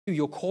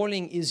Your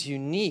calling is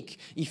unique.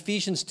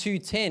 Ephesians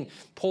 2:10,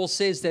 Paul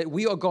says that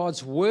we are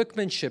God's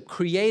workmanship,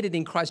 created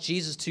in Christ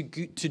Jesus to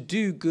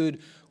do good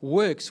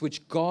works,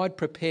 which God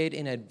prepared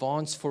in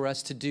advance for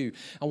us to do.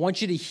 I want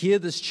you to hear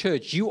this,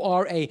 church. You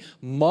are a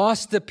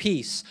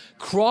masterpiece,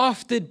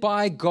 crafted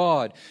by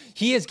God.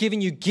 He has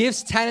given you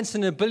gifts, talents,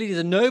 and abilities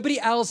that nobody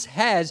else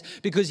has,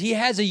 because He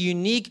has a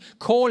unique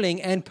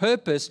calling and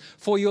purpose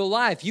for your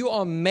life. You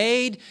are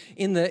made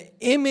in the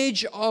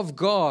image of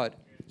God.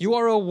 You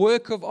are a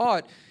work of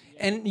art.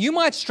 And you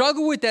might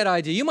struggle with that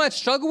idea. You might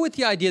struggle with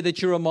the idea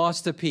that you're a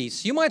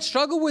masterpiece. You might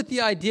struggle with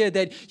the idea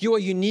that you are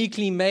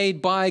uniquely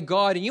made by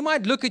God. And you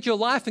might look at your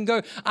life and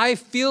go, I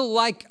feel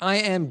like I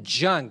am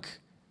junk.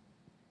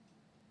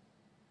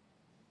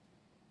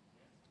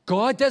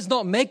 God does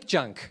not make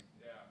junk.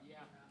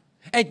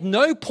 At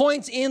no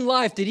point in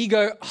life did He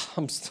go,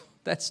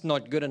 that's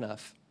not good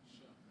enough.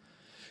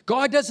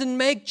 God doesn't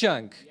make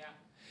junk.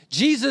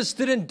 Jesus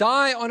didn't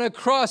die on a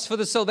cross for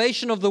the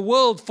salvation of the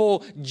world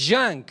for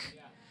junk.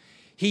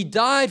 He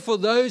died for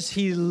those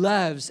He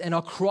loves and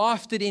are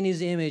crafted in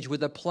His image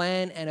with a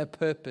plan and a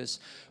purpose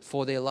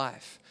for their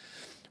life.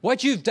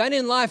 What you've done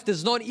in life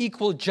does not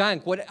equal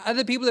junk. What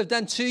other people have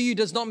done to you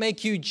does not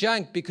make you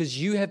junk,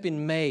 because you have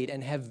been made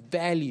and have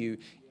value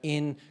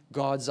in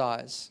God's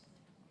eyes.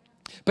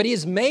 But He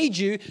has made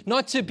you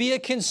not to be a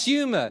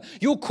consumer.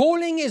 Your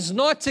calling is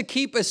not to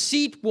keep a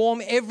seat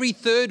warm every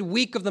third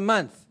week of the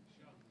month.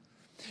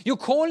 Your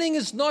calling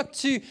is not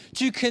to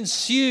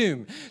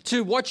consume,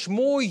 to watch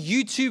more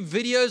YouTube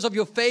videos of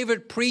your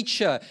favorite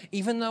preacher.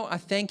 Even though I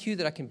thank you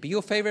that I can be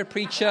your favorite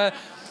preacher,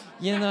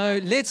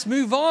 let's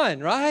move on,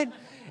 right?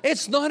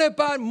 It's not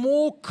about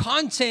more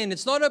content.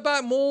 It's not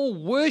about more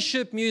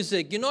worship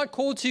music. You're not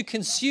called to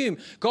consume.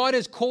 God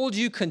has called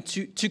you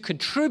to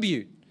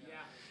contribute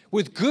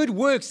with good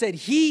works that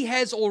He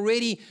has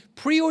already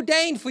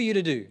preordained for you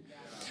to do.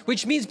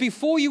 Which means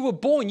before you were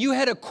born, you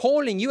had a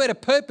calling, you had a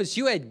purpose,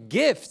 you had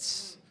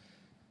gifts.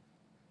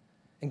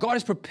 And God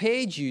has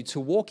prepared you to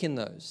walk in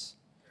those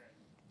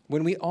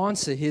when we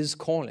answer His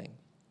calling.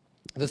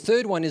 The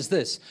third one is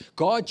this: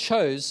 God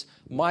chose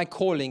my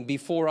calling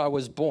before I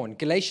was born.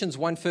 Galatians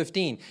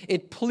 1:15,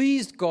 it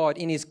pleased God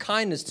in His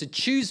kindness to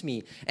choose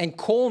me and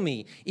call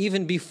me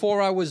even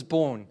before I was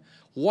born.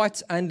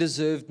 What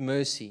undeserved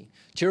mercy.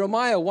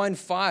 Jeremiah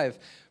 1:5,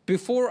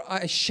 before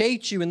I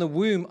shaped you in the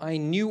womb, I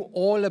knew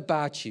all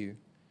about you.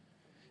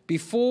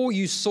 Before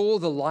you saw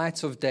the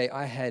light of day,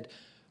 I had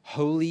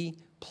holy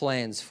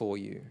plans for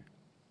you.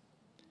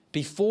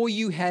 Before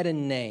you had a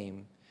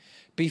name,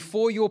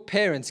 before your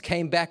parents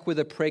came back with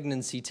a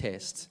pregnancy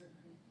test,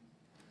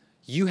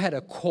 you had a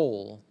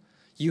call,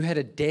 you had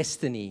a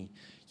destiny,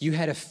 you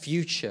had a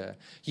future,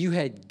 you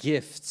had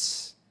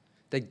gifts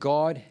that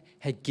God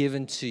had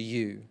given to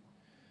you.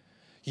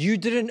 You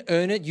didn't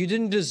earn it, you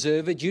didn't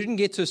deserve it, you didn't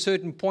get to a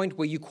certain point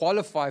where you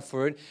qualify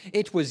for it.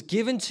 It was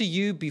given to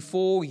you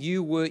before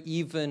you were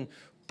even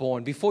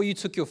born, before you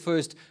took your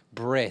first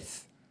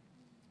breath.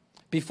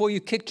 Before you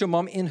kicked your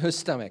mom in her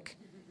stomach,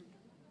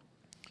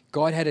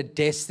 God had a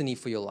destiny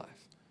for your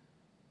life.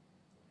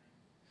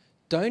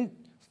 Don't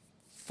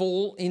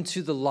fall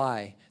into the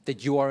lie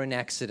that you are an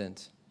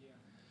accident.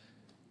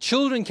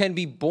 Children can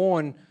be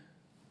born,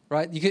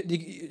 right?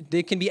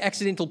 There can be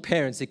accidental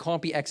parents. There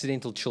can't be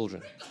accidental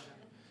children.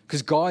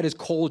 Because God has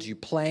called you,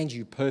 planned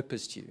you,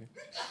 purposed you.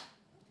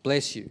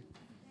 Bless you.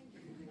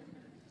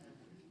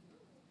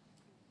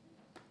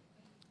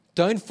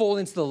 Don't fall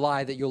into the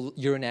lie that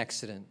you're an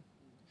accident.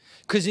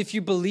 Because if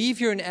you believe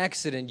you're an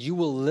accident, you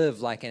will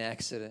live like an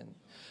accident.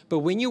 But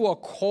when you are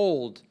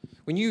called,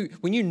 when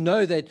you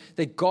know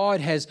that God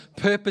has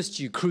purposed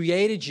you,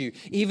 created you,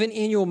 even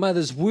in your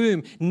mother's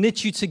womb,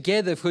 knit you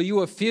together, for you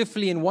are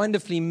fearfully and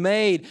wonderfully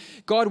made.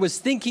 God was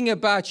thinking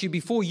about you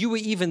before you were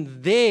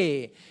even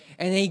there.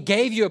 And He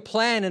gave you a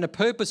plan and a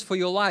purpose for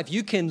your life.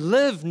 You can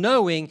live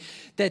knowing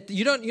that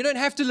you don't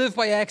have to live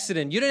by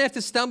accident. You don't have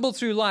to stumble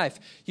through life.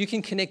 You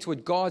can connect to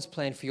what God's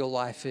plan for your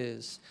life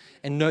is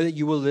and know that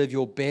you will live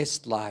your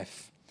best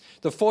life.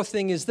 The fourth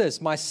thing is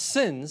this: my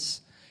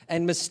sins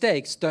and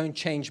mistakes don't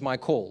change my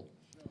call.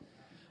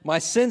 My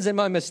sins and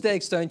my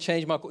mistakes don't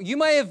change my call. You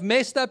may have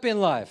messed up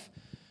in life.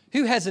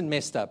 Who hasn't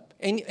messed up?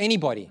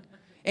 Anybody?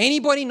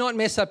 Anybody not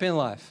mess up in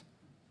life?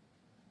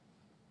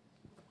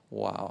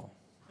 Wow.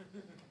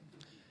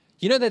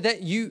 You know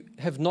that you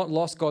have not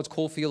lost God's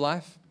call for your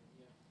life?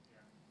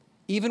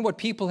 Even what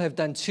people have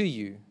done to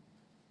you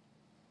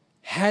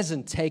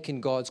hasn't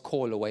taken God's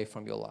call away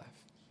from your life.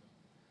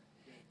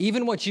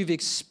 Even what you've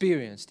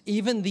experienced,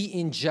 even the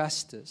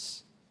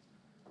injustice,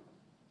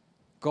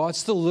 God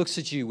still looks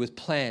at you with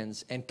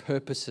plans and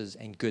purposes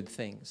and good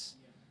things.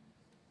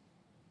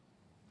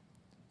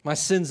 My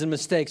sins and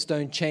mistakes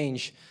don't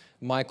change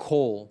my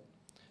call.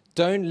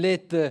 Don't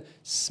let the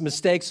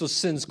mistakes or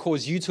sins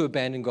cause you to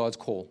abandon God's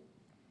call.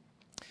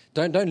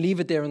 Don't leave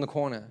it there in the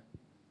corner.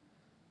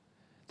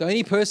 The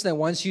only person that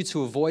wants you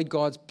to avoid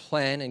God's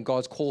plan and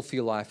God's call for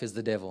your life is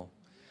the devil,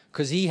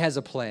 because he has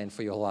a plan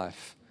for your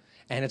life.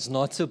 And it's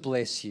not to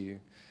bless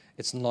you.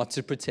 It's not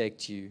to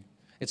protect you.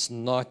 It's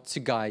not to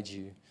guide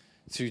you.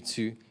 through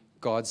to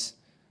God's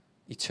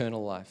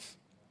eternal life.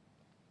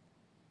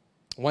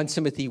 1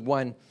 Timothy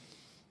 1,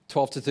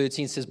 12 to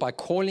 13 says, by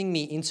calling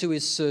me into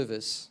his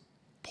service,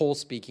 Paul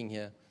speaking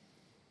here,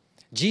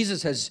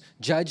 Jesus has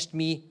judged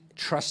me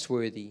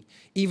trustworthy,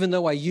 even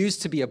though I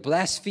used to be a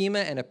blasphemer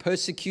and a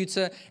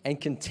persecutor and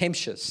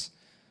contemptuous.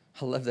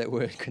 I love that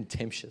word,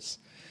 contemptuous.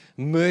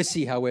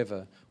 Mercy,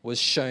 however, was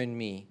shown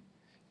me,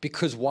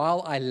 because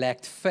while I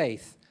lacked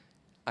faith,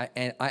 I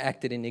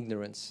acted in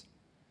ignorance.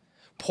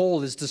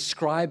 Paul is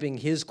describing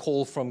his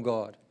call from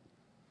God.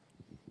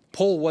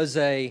 Paul was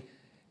a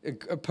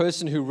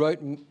person who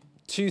wrote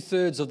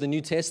 2/3 of the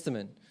New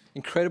Testament,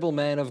 incredible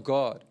man of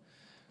God.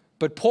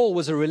 But Paul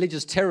was a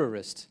religious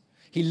terrorist.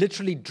 He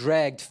literally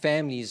dragged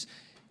families,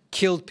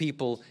 killed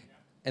people,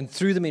 and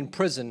threw them in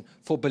prison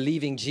for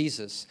believing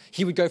Jesus.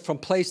 He would go from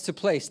place to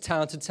place,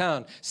 town to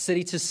town,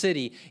 city to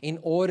city, in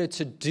order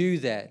to do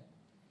that.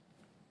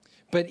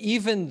 But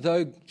even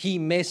though he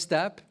messed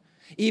up,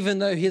 even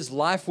though his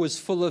life was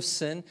full of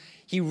sin,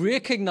 he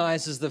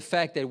recognizes the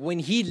fact that when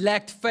he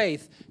lacked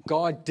faith,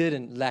 God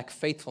didn't lack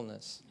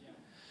faithfulness.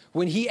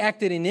 When he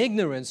acted in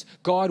ignorance,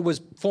 God was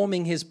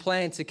forming his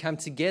plan to come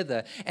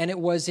together. And it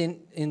was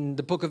in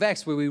the book of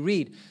Acts where we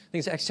read, I think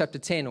it's Acts chapter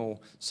 10 or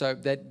so,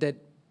 that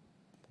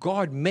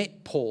God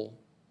met Paul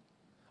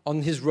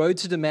on his road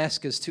to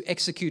Damascus to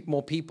execute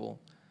more people.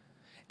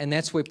 And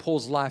that's where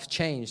Paul's life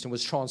changed and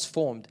was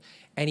transformed.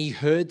 And he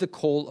heard the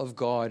call of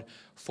God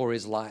for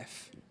his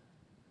life.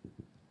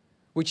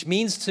 Which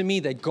means to me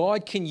that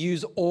God can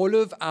use all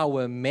of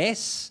our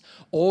mess,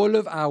 all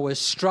of our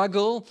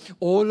struggle,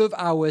 all of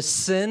our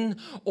sin,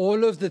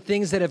 all of the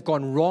things that have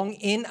gone wrong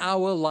in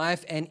our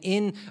life and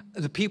in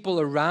the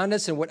people around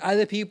us and what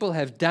other people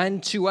have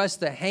done to us,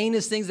 the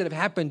heinous things that have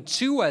happened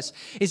to us,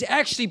 is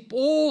actually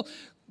all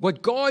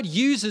what God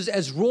uses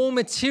as raw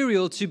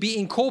material to be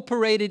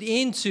incorporated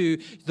into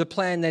the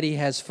plan that he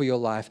has for your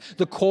life,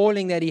 the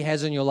calling that he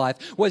has in your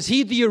life. Was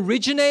he the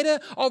originator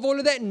of all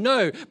of that?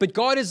 No, but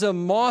God is a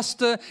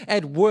master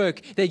at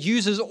work that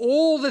uses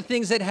all the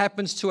things that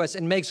happens to us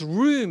and makes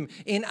room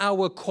in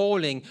our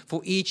calling for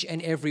each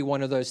and every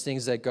one of those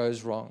things that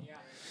goes wrong.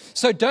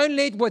 So don't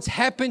let what's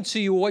happened to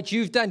you or what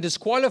you've done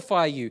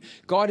disqualify you.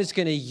 God is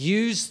going to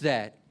use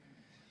that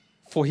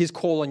for his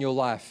call on your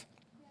life.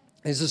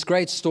 There's this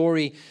great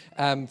story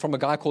from a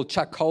guy called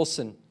Chuck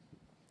Colson.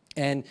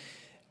 And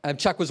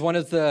Chuck was one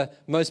of the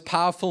most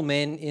powerful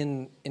men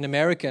in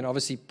America, and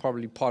obviously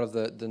probably part of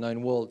the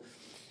known world.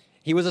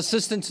 He was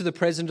assistant to the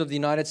President of the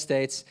United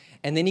States,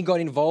 and then he got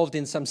involved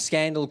in some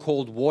scandal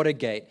called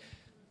Watergate.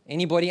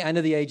 Anybody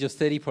under the age of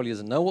 30 probably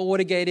doesn't know what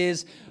Watergate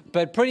is,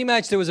 but pretty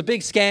much there was a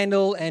big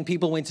scandal and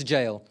people went to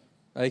jail.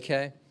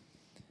 Okay?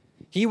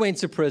 He went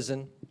to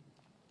prison,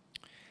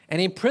 and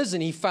in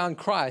prison he found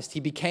Christ. He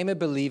became a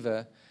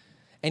believer.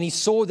 And he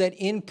saw that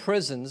in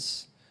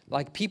prisons,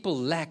 like people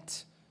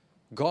lacked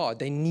God.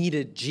 They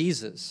needed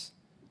Jesus.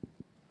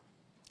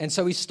 And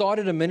so he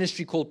started a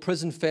ministry called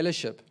Prison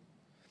Fellowship,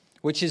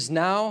 which is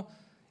now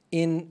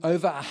in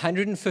over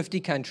 150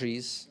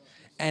 countries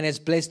and has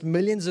blessed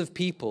millions of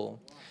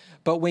people.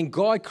 But when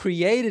God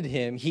created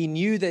him, he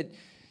knew that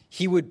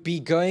he would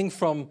be going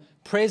from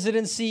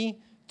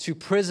presidency to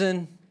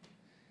prison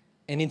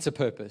and into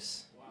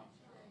purpose.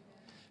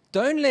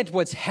 Don't let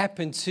what's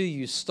happened to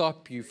you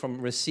stop you from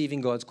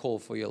receiving God's call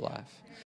for your life.